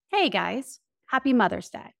hey guys, happy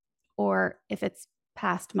Mother's Day. Or if it's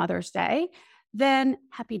past Mother's Day, then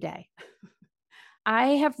happy day. I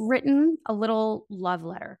have written a little love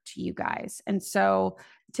letter to you guys. And so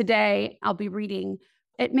today I'll be reading.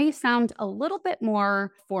 It may sound a little bit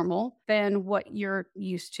more formal than what you're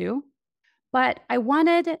used to, but I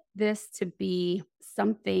wanted this to be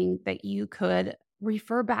something that you could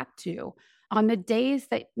refer back to on the days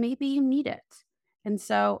that maybe you need it. And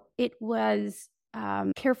so it was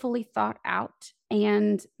carefully thought out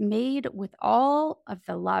and made with all of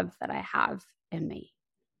the love that I have in me,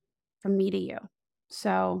 from me to you.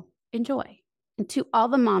 So enjoy. And to all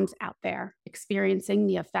the moms out there experiencing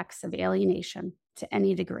the effects of alienation to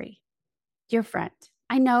any degree, dear friend,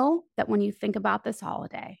 I know that when you think about this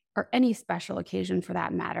holiday, or any special occasion for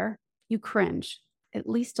that matter, you cringe, at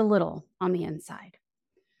least a little, on the inside.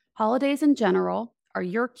 Holidays in general are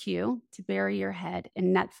your cue to bury your head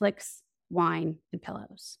in Netflix, wine, and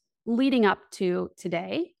pillows. Leading up to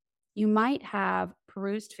today, you might have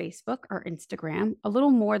perused Facebook or Instagram a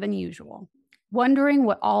little more than usual, wondering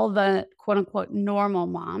what all the quote unquote normal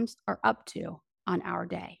moms are up to on our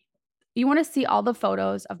day. You want to see all the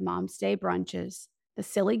photos of Mom's Day brunches, the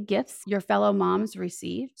silly gifts your fellow moms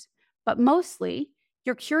received, but mostly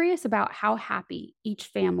you're curious about how happy each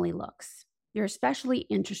family looks. You're especially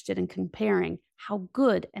interested in comparing how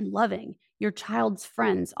good and loving your child's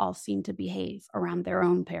friends all seem to behave around their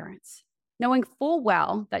own parents, knowing full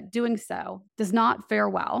well that doing so does not fare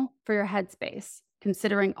well for your headspace,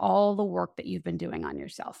 considering all the work that you've been doing on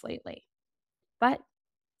yourself lately. But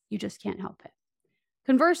you just can't help it.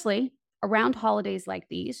 Conversely, around holidays like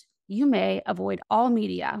these, you may avoid all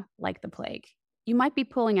media like the plague. You might be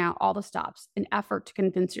pulling out all the stops in effort to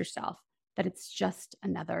convince yourself that it's just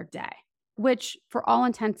another day, which, for all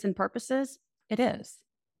intents and purposes, it is.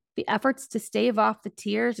 The efforts to stave off the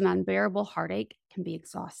tears and unbearable heartache can be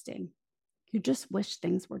exhausting. You just wish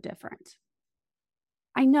things were different.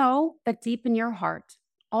 I know that deep in your heart,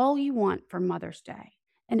 all you want for Mother's Day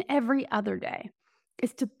and every other day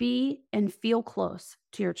is to be and feel close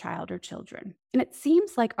to your child or children. And it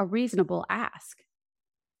seems like a reasonable ask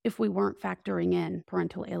if we weren't factoring in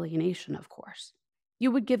parental alienation, of course.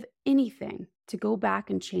 You would give anything to go back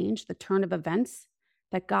and change the turn of events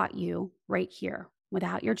that got you right here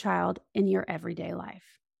without your child in your everyday life.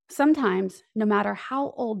 Sometimes, no matter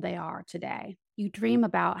how old they are today, you dream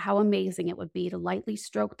about how amazing it would be to lightly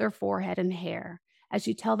stroke their forehead and hair as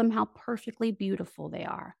you tell them how perfectly beautiful they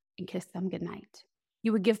are and kiss them goodnight.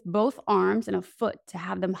 You would give both arms and a foot to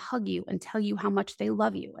have them hug you and tell you how much they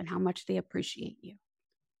love you and how much they appreciate you,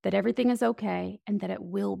 that everything is okay and that it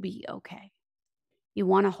will be okay. You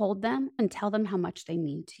want to hold them and tell them how much they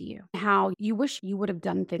mean to you, how you wish you would have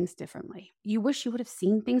done things differently. You wish you would have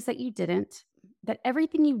seen things that you didn't, that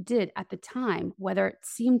everything you did at the time, whether it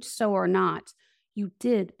seemed so or not, you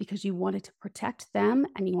did because you wanted to protect them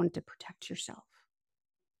and you wanted to protect yourself.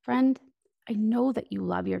 Friend, I know that you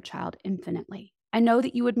love your child infinitely. I know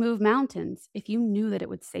that you would move mountains if you knew that it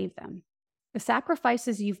would save them. The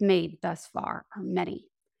sacrifices you've made thus far are many,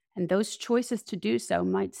 and those choices to do so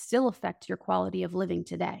might still affect your quality of living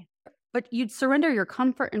today. But you'd surrender your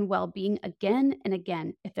comfort and well-being again and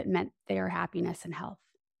again if it meant their happiness and health.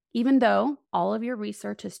 Even though all of your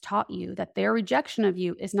research has taught you that their rejection of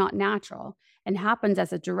you is not natural and happens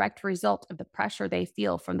as a direct result of the pressure they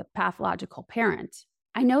feel from the pathological parent,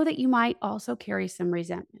 I know that you might also carry some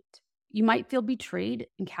resentment. You might feel betrayed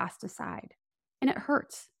and cast aside, and it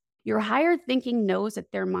hurts. Your higher thinking knows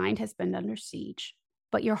that their mind has been under siege,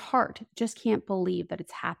 but your heart just can't believe that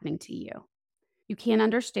it's happening to you. You can't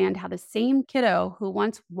understand how the same kiddo who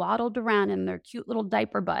once waddled around in their cute little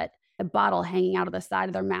diaper butt, a bottle hanging out of the side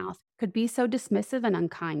of their mouth, could be so dismissive and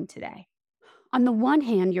unkind today. On the one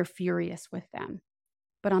hand, you're furious with them,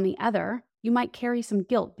 but on the other, you might carry some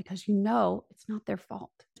guilt because you know it's not their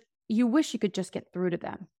fault. You wish you could just get through to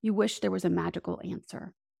them. You wish there was a magical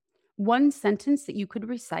answer. One sentence that you could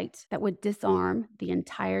recite that would disarm the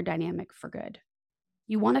entire dynamic for good.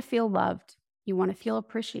 You want to feel loved. You want to feel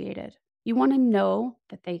appreciated. You want to know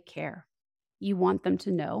that they care. You want them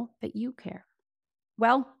to know that you care.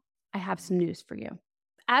 Well, I have some news for you.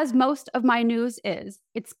 As most of my news is,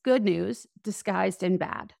 it's good news disguised in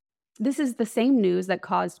bad. This is the same news that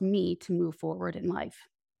caused me to move forward in life.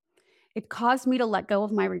 It caused me to let go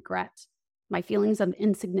of my regret, my feelings of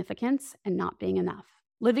insignificance and not being enough.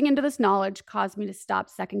 Living into this knowledge caused me to stop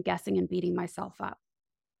second guessing and beating myself up.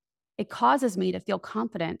 It causes me to feel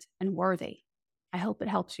confident and worthy. I hope it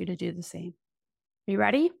helps you to do the same. Are you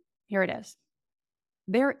ready? Here it is.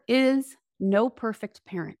 There is no perfect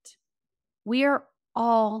parent. We are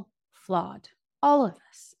all flawed, all of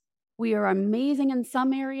us. We are amazing in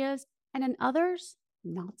some areas and in others,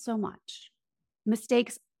 not so much.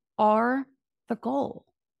 Mistakes are the goal.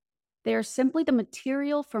 They are simply the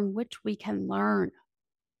material from which we can learn.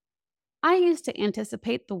 I used to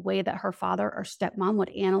anticipate the way that her father or stepmom would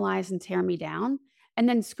analyze and tear me down, and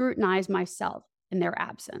then scrutinize myself in their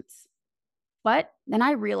absence. But then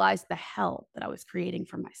I realized the hell that I was creating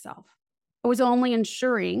for myself. I was only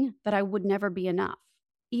ensuring that I would never be enough,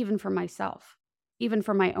 even for myself, even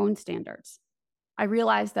for my own standards. I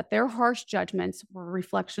realized that their harsh judgments were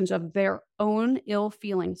reflections of their own ill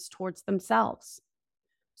feelings towards themselves.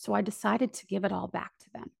 So I decided to give it all back to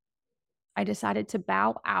them. I decided to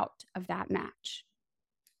bow out of that match.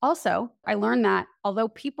 Also, I learned that although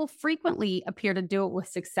people frequently appear to do it with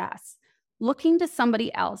success, looking to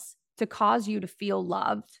somebody else to cause you to feel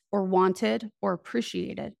loved or wanted or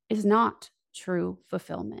appreciated is not true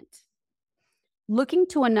fulfillment. Looking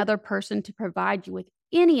to another person to provide you with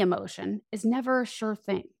any emotion is never a sure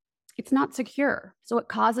thing. It's not secure, so it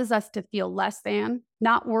causes us to feel less than,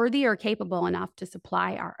 not worthy or capable enough to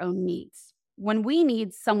supply our own needs. When we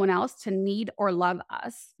need someone else to need or love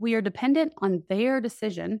us, we are dependent on their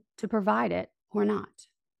decision to provide it or not.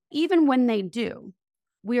 Even when they do,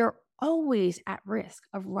 we are always at risk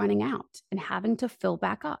of running out and having to fill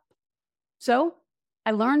back up. So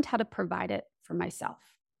I learned how to provide it for myself.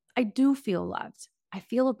 I do feel loved. I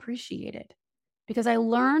feel appreciated because I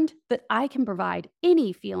learned that I can provide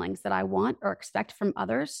any feelings that I want or expect from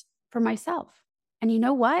others for myself. And you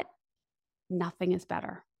know what? Nothing is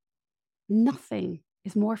better. Nothing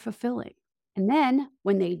is more fulfilling. And then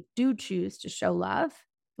when they do choose to show love,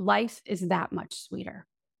 life is that much sweeter.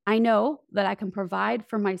 I know that I can provide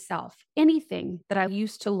for myself anything that I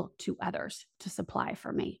used to look to others to supply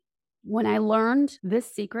for me. When I learned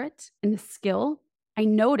this secret and this skill, I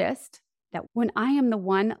noticed that when I am the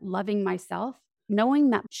one loving myself, knowing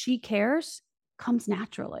that she cares comes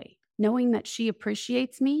naturally. Knowing that she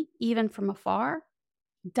appreciates me, even from afar,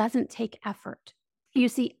 doesn't take effort. You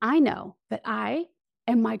see, I know that I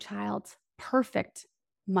am my child's perfect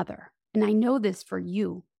mother, and I know this for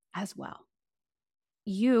you as well.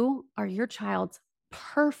 You are your child's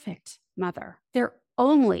perfect mother, their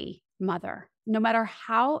only mother. No matter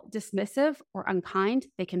how dismissive or unkind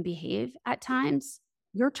they can behave at times,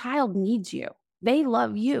 your child needs you. They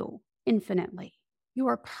love you infinitely. You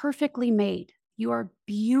are perfectly made. You are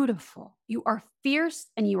beautiful. You are fierce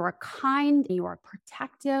and you are kind. You are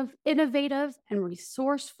protective, innovative, and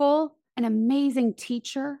resourceful, an amazing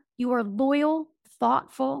teacher. You are loyal,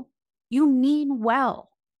 thoughtful. You mean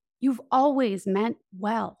well. You've always meant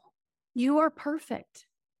well. You are perfect.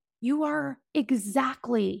 You are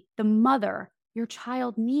exactly the mother your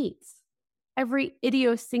child needs. Every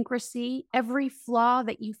idiosyncrasy, every flaw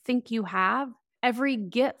that you think you have, every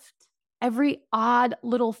gift, every odd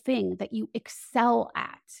little thing that you excel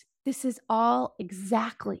at, this is all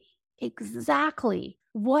exactly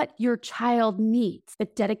what your child needs. The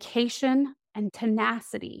dedication and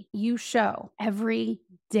tenacity you show every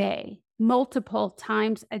day, multiple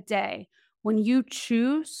times a day, when you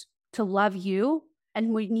choose to love you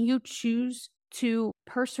and when you choose to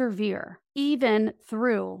persevere, even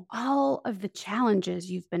through all of the challenges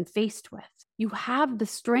you've been faced with. You have the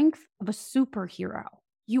strength of a superhero.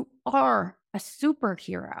 You are a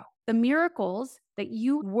superhero. The miracles that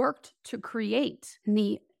you worked to create and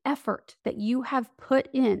the effort that you have put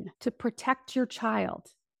in to protect your child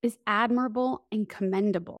is admirable and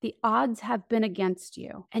commendable. The odds have been against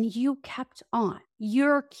you, and you kept on.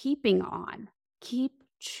 You're keeping on. Keep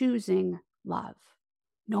choosing love.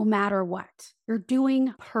 No matter what, you're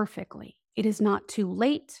doing perfectly. It is not too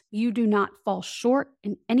late. You do not fall short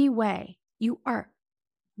in any way. You are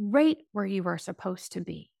right where you are supposed to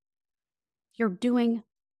be. You're doing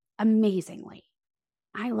amazingly.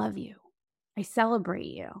 I love you. I celebrate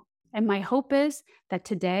you. And my hope is that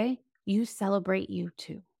today you celebrate you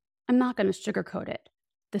too. I'm not going to sugarcoat it.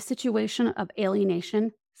 The situation of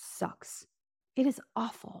alienation sucks. It is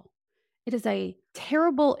awful. It is a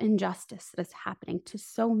terrible injustice that is happening to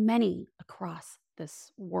so many across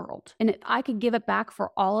this world. And if I could give it back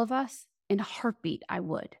for all of us in a heartbeat, I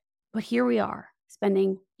would. But here we are,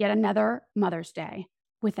 spending yet another Mother's Day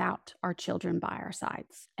without our children by our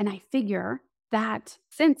sides. And I figure that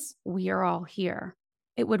since we are all here,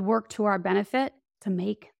 it would work to our benefit to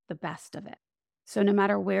make the best of it. So no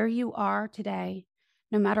matter where you are today,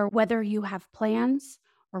 no matter whether you have plans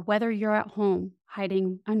or whether you're at home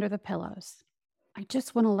hiding under the pillows, I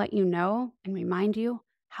just want to let you know and remind you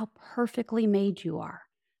how perfectly made you are,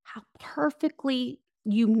 how perfectly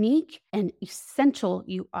unique and essential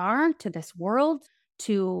you are to this world,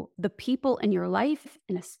 to the people in your life,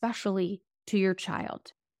 and especially to your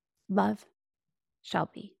child. Love,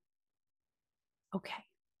 Shelby. Okay.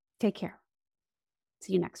 Take care.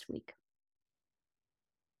 See you next week.